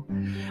skull.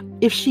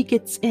 If she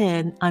gets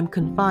in, I'm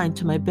confined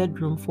to my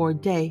bedroom for a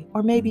day,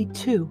 or maybe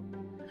 2.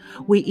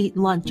 We eat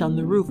lunch on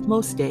the roof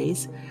most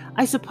days.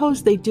 I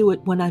suppose they do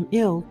it when I'm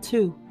ill,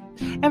 too.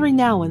 Every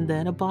now and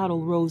then, a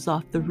bottle rolls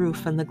off the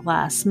roof and the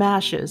glass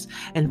smashes.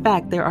 In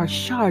fact, there are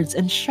shards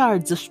and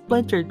shards of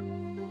splintered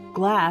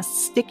glass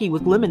sticky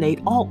with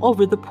lemonade all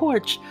over the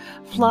porch.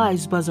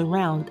 Flies buzz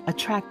around,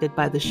 attracted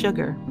by the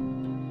sugar.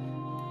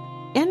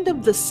 End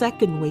of the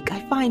second week,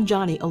 I find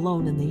Johnny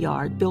alone in the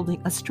yard, building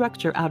a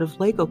structure out of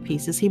Lego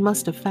pieces he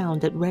must have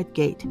found at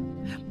Redgate.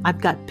 I've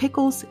got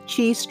pickles,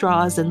 cheese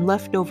straws, and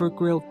leftover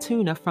grilled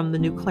tuna from the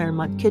new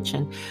Claremont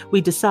kitchen.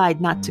 We decide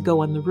not to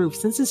go on the roof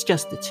since it's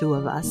just the 2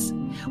 of us.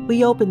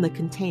 We open the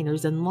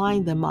containers and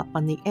line them up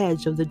on the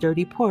edge of the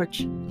dirty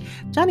porch.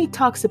 Johnny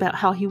talks about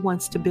how he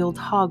wants to build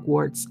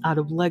Hogwarts out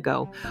of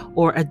Lego,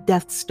 or a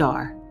Death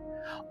Star.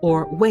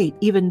 Or wait,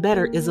 even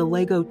better is a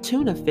Lego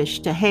tuna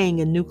fish to hang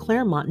in New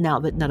Claremont now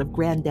that none of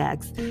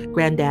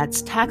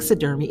Granddad's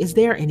taxidermy is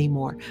there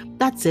anymore.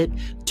 That's it.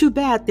 Too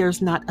bad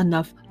there's not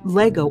enough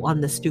Lego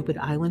on the stupid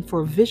island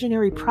for a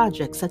visionary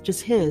project such as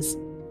his.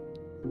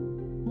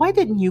 Why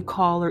didn't you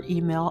call or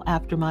email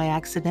after my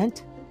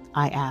accident?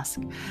 I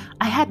ask.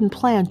 I hadn't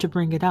planned to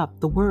bring it up.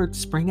 The words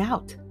spring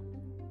out.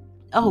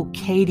 Oh,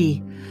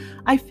 Katie,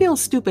 I feel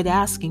stupid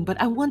asking, but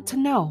I want to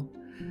know.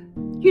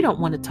 You don't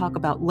want to talk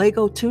about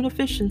Lego tuna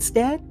fish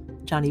instead?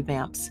 Johnny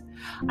vamps.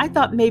 I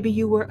thought maybe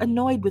you were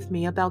annoyed with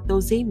me about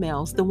those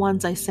emails, the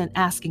ones I sent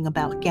asking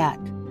about Gat.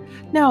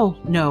 No.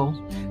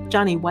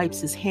 Johnny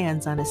wipes his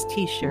hands on his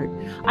t-shirt.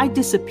 I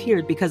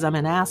disappeared because I'm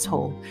an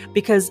asshole,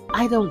 because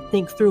I don't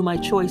think through my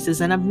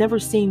choices, and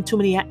I've seen too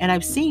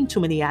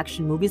many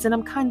action movies, and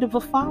I'm kind of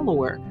a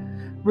follower.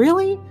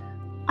 Really?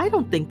 I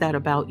don't think that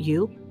about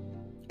you.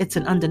 It's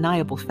an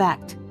undeniable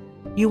fact.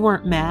 You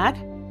weren't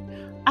mad?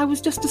 I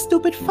was just a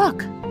stupid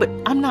fuck, but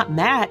I'm not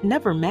mad,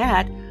 never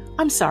mad.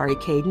 I'm sorry,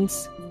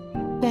 Cadence.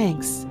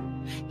 Thanks.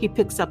 He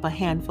picks up a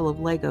handful of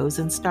Legos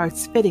and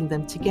starts fitting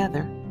them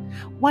together.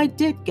 Why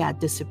did Gat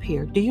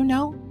disappear? Do you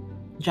know?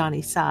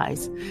 Johnny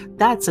sighs.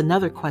 That's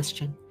another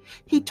question.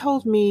 He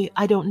told me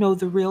I don't know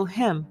the real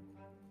him.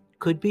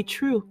 Could be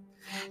true.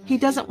 He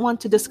doesn't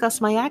want to discuss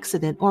my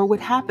accident or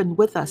what happened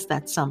with us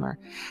that summer.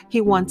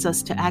 He wants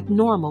us to act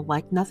normal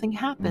like nothing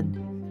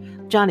happened.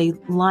 Johnny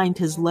lined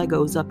his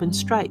Legos up in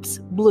stripes,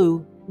 blue,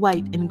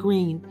 white, and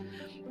green.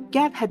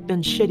 Gat had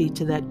been shitty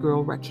to that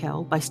girl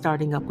Raquel by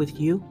starting up with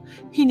you.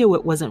 He knew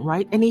it wasn't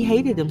right, and he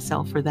hated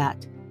himself for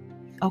that.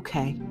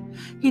 Okay.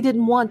 He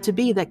didn't want to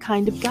be that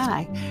kind of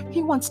guy.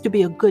 He wants to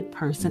be a good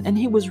person, and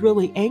he was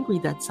really angry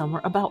that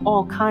summer about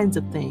all kinds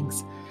of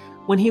things.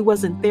 When he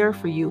wasn't there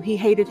for you, he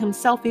hated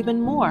himself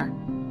even more.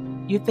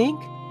 You think?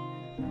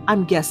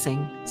 I'm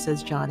guessing,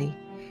 says Johnny.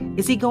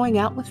 Is he going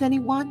out with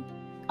anyone?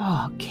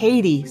 Oh,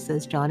 Katie,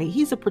 says Johnny,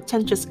 he's a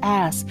pretentious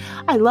ass.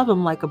 I love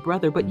him like a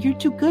brother, but you're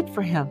too good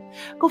for him.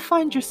 Go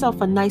find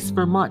yourself a nice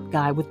Vermont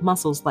guy with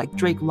muscles like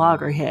Drake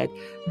Loggerhead.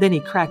 Then he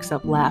cracks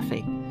up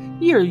laughing.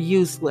 You're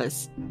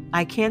useless.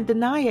 I can't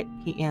deny it,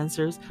 he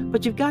answers,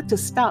 but you've got to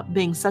stop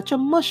being such a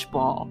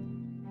mushball.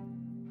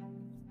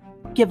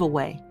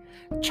 Giveaway.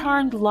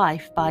 Charmed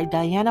Life by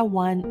Diana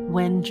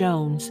Wynne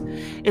Jones.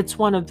 It's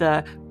one of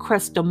the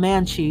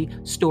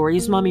Crestomanci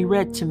stories Mommy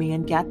read to me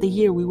and Gat the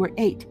year we were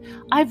 8.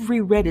 I've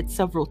reread it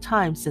several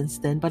times since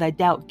then, but I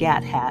doubt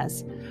Gat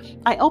has.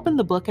 I open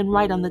the book and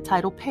write on the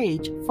title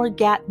page, "For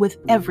Gat with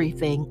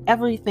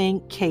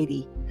everything,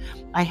 Katie."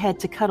 I head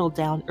to Cuddle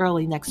Down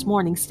early next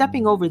morning,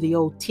 stepping over the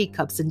old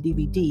teacups and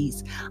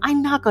DVDs. I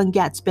knock on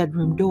Gat's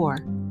bedroom door.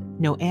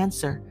 No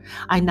answer.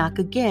 I knock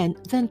again,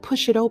 then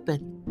push it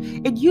open.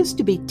 It used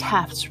to be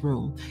Taft's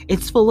room.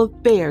 It's full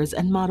of bears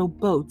and model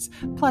boats,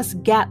 plus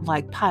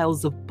Gat-like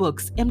piles of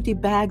books, empty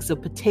bags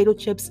of potato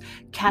chips,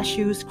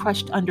 cashews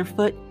crushed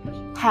underfoot,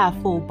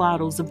 half-full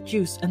bottles of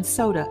juice and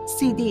soda,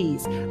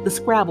 CDs, the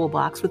Scrabble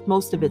box with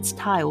most of its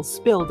tiles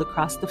spilled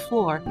across the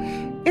floor.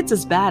 It's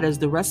as bad as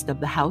the rest of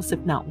the house,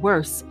 if not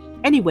worse.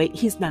 Anyway,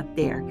 he's not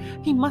there.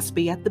 He must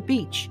be at the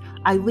beach.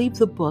 I leave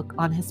the book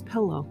on his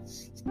pillow.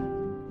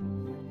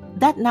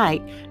 That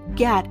night,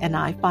 Gat and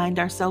I find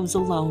ourselves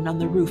alone on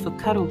the roof of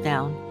Cuddle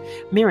Down.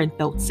 Mirren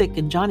felt sick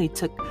and Johnny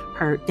took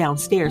her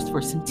downstairs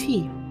for some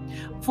tea.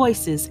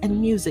 Voices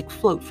and music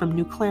float from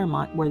New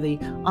Claremont, where the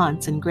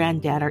aunts and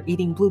granddad are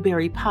eating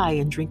blueberry pie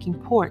and drinking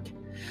port.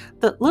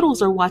 The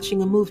littles are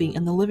watching a movie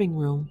in the living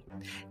room.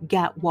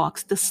 Gat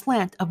walks the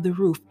slant of the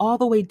roof all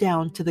the way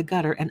down to the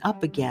gutter and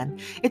up again.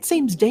 It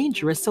seems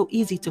dangerous, so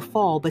easy to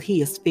fall, but he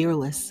is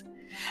fearless.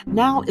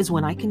 Now is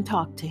when I can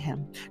talk to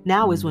him.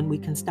 Now is when we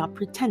can stop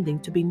pretending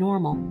to be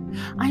normal.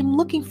 I am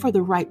looking for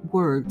the right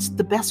words,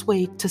 the best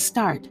way to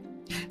start.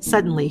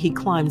 Suddenly, he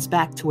climbs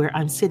back to where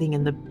I'm sitting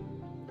in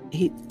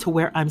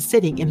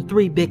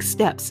 3 big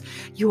steps.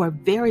 "You are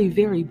very,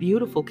 very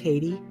beautiful,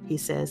 Katie," he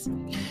says.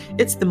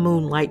 "It's the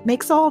moonlight,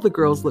 makes all the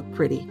girls look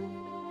pretty."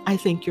 "I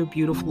think you're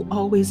beautiful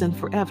always and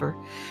forever."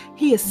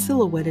 He is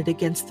silhouetted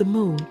against the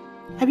moon.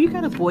 "Have you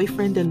got a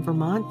boyfriend in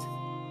Vermont?"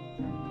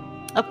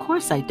 "Of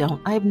course I don't.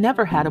 I have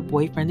never had a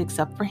boyfriend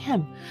except for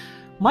him.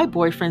 My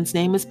boyfriend's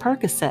name is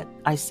Percocet,"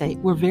 I say.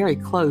 "We're very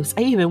close.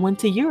 I even went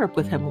to Europe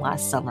with him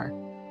last summer."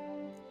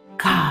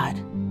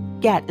 God.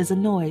 Gat is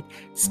annoyed,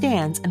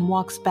 stands and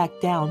walks back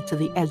down to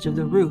the edge of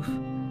the roof.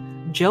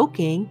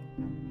 "Joking?"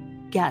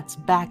 Gat's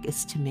back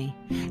is to me.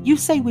 "You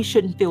say we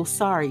shouldn't feel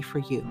sorry for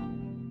you."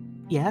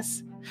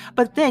 "Yes.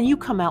 But then you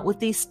come out with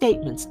these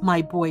statements,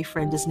 'My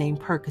boyfriend is named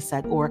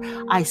Percocet,' or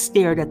 'I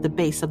stared at the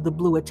base of the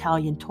blue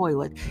Italian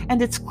toilet,'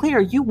 and it's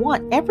clear you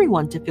want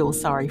everyone to feel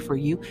sorry for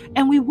you,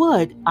 and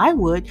I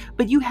would,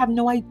 but you have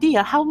no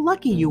idea how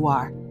lucky you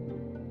are."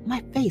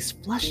 My face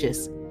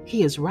flushes.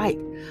 He is right.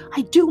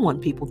 I do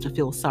want people to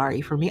feel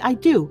sorry for me. I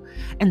do,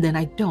 and then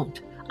I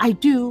don't. I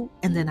do,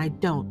 and then I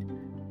don't.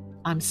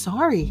 "I'm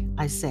sorry,"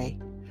 I say.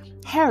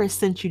 "Harris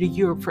sent you to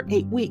Europe for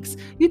 8 weeks.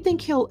 You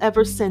think he'll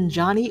ever send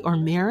Johnny or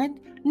Mirren?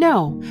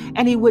 No,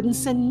 and he wouldn't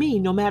send me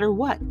no matter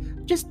what.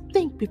 Just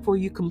think before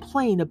you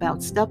complain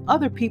about stuff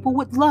other people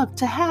would love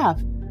to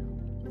have."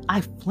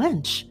 I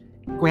flinch.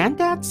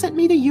 "Granddad sent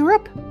me to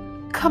Europe?"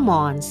 "Come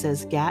on,"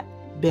 says Gat,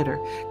 bitter.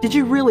 "Did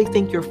you really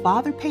think your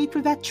father paid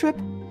for that trip?"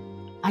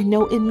 I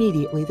know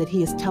immediately that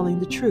he is telling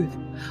the truth.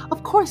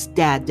 Of course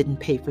Dad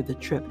didn't pay for the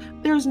trip.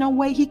 There's no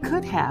way he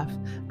could have.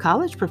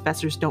 College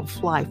professors don't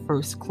fly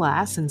first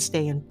class and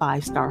stay in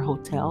 5-star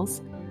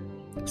hotels.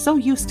 So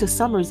used to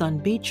summers on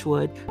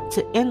Beechwood,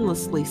 to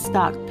endlessly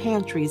stocked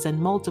pantries and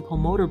multiple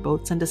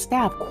motorboats, and to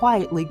staff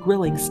quietly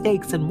grilling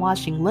steaks and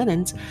washing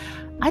linens,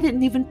 I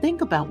didn't even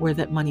think about where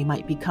that money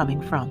might be coming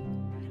from.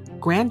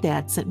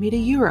 Granddad sent me to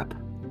Europe.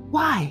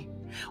 Why?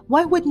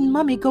 Why wouldn't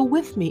Mummy go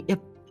with me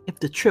if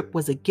the trip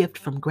was a gift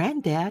from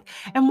Granddad?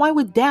 And why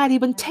would Dad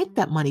even take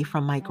that money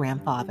from my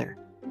grandfather?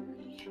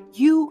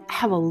 "You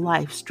have a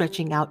life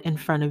stretching out in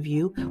front of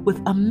you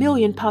with a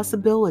million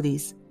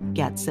possibilities,"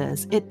 Gat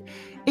says.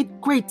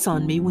 It grates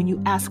on me when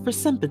you ask for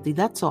sympathy,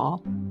 that's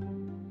all."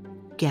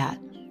 Gat.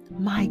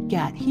 My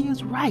Gat, he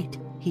is right.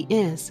 He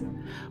is.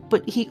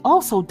 But he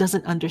also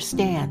doesn't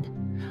understand.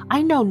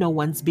 "I know no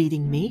one's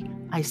beating me,"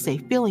 I say,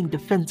 feeling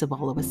defensive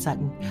all of a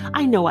sudden.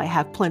 "I know I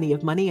have plenty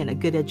of money and a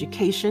good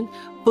education,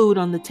 food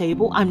on the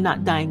table. I'm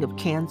not dying of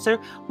cancer.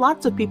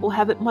 Lots of people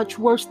have it much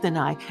worse than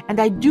I, and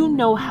I do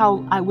know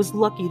how I was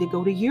lucky to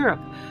go to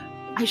Europe.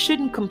 I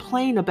shouldn't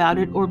complain about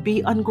it or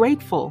be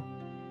ungrateful."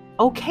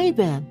 "Okay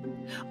then.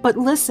 But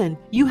listen,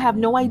 you have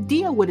no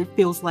idea what it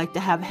feels like to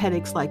have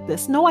headaches like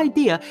this. No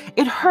idea.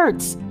 It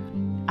hurts,"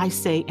 I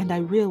say, and I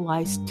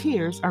realize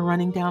tears are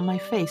running down my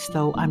face,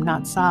 though I'm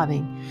not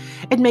sobbing.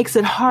 "It makes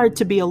it hard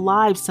to be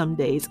alive some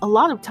days. A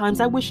lot of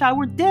times I wish I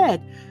were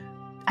dead.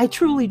 I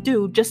truly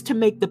do, just to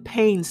make the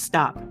pain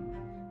stop."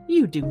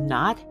 "You do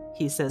not,"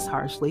 he says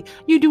harshly.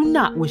 "You do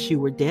not wish you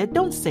were dead.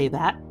 Don't say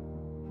that."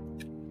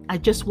 "I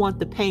just want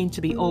the pain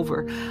to be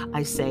over,"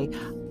 I say.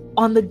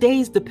 "On the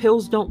days the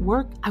pills don't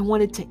work, I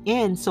want it to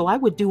end, so I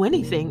would do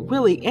anything,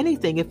 really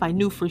anything, if I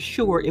knew for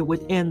sure it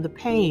would end the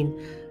pain."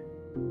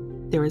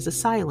 There is a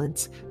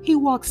silence. He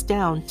walks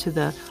down to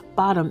the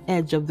bottom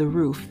edge of the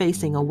roof,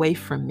 facing away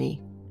from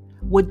me.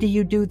 "What do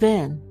you do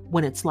then,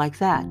 when it's like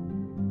that?"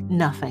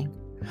 "Nothing."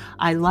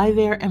 I lie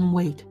there and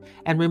wait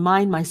and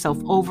remind myself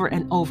over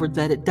and over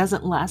that it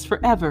doesn't last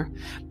forever,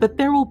 but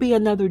there will be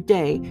another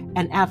day,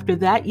 and after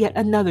that, yet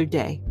another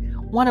day.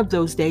 One of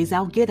those days,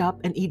 I'll get up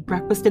and eat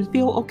breakfast and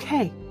feel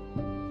okay.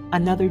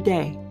 Another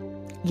day.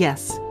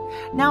 Yes.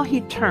 Now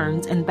he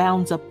turns and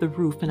bounds up the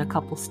roof in a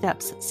couple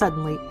steps.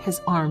 Suddenly,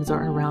 his arms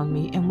are around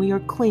me and we are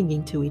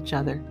clinging to each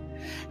other.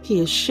 He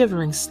is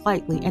shivering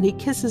slightly and he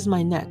kisses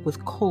my neck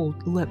with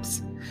cold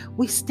lips.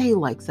 We stay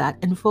like that,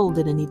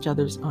 enfolded in each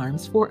other's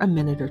arms for a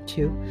minute or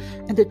two,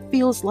 and it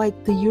feels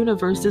like the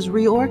universe is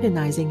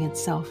reorganizing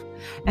itself.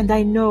 And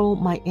I know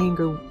my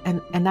anger,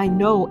 and I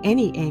know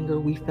any anger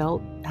we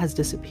felt has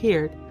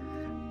disappeared.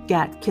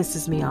 Gat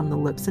kisses me on the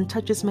lips and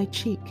touches my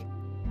cheek.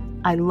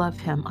 I love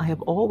him. I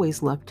have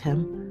always loved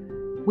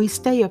him. We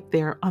stay up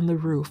there on the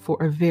roof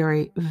for a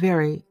very,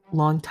 very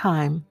long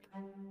time.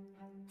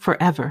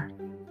 Forever.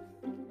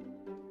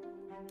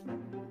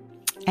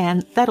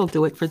 And that'll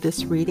do it for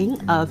this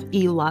reading of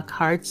E.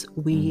 Lockhart's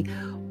We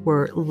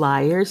Were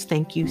Liars.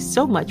 Thank you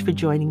so much for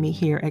joining me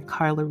here at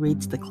Carla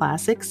Reads the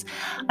Classics.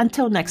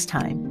 Until next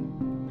time.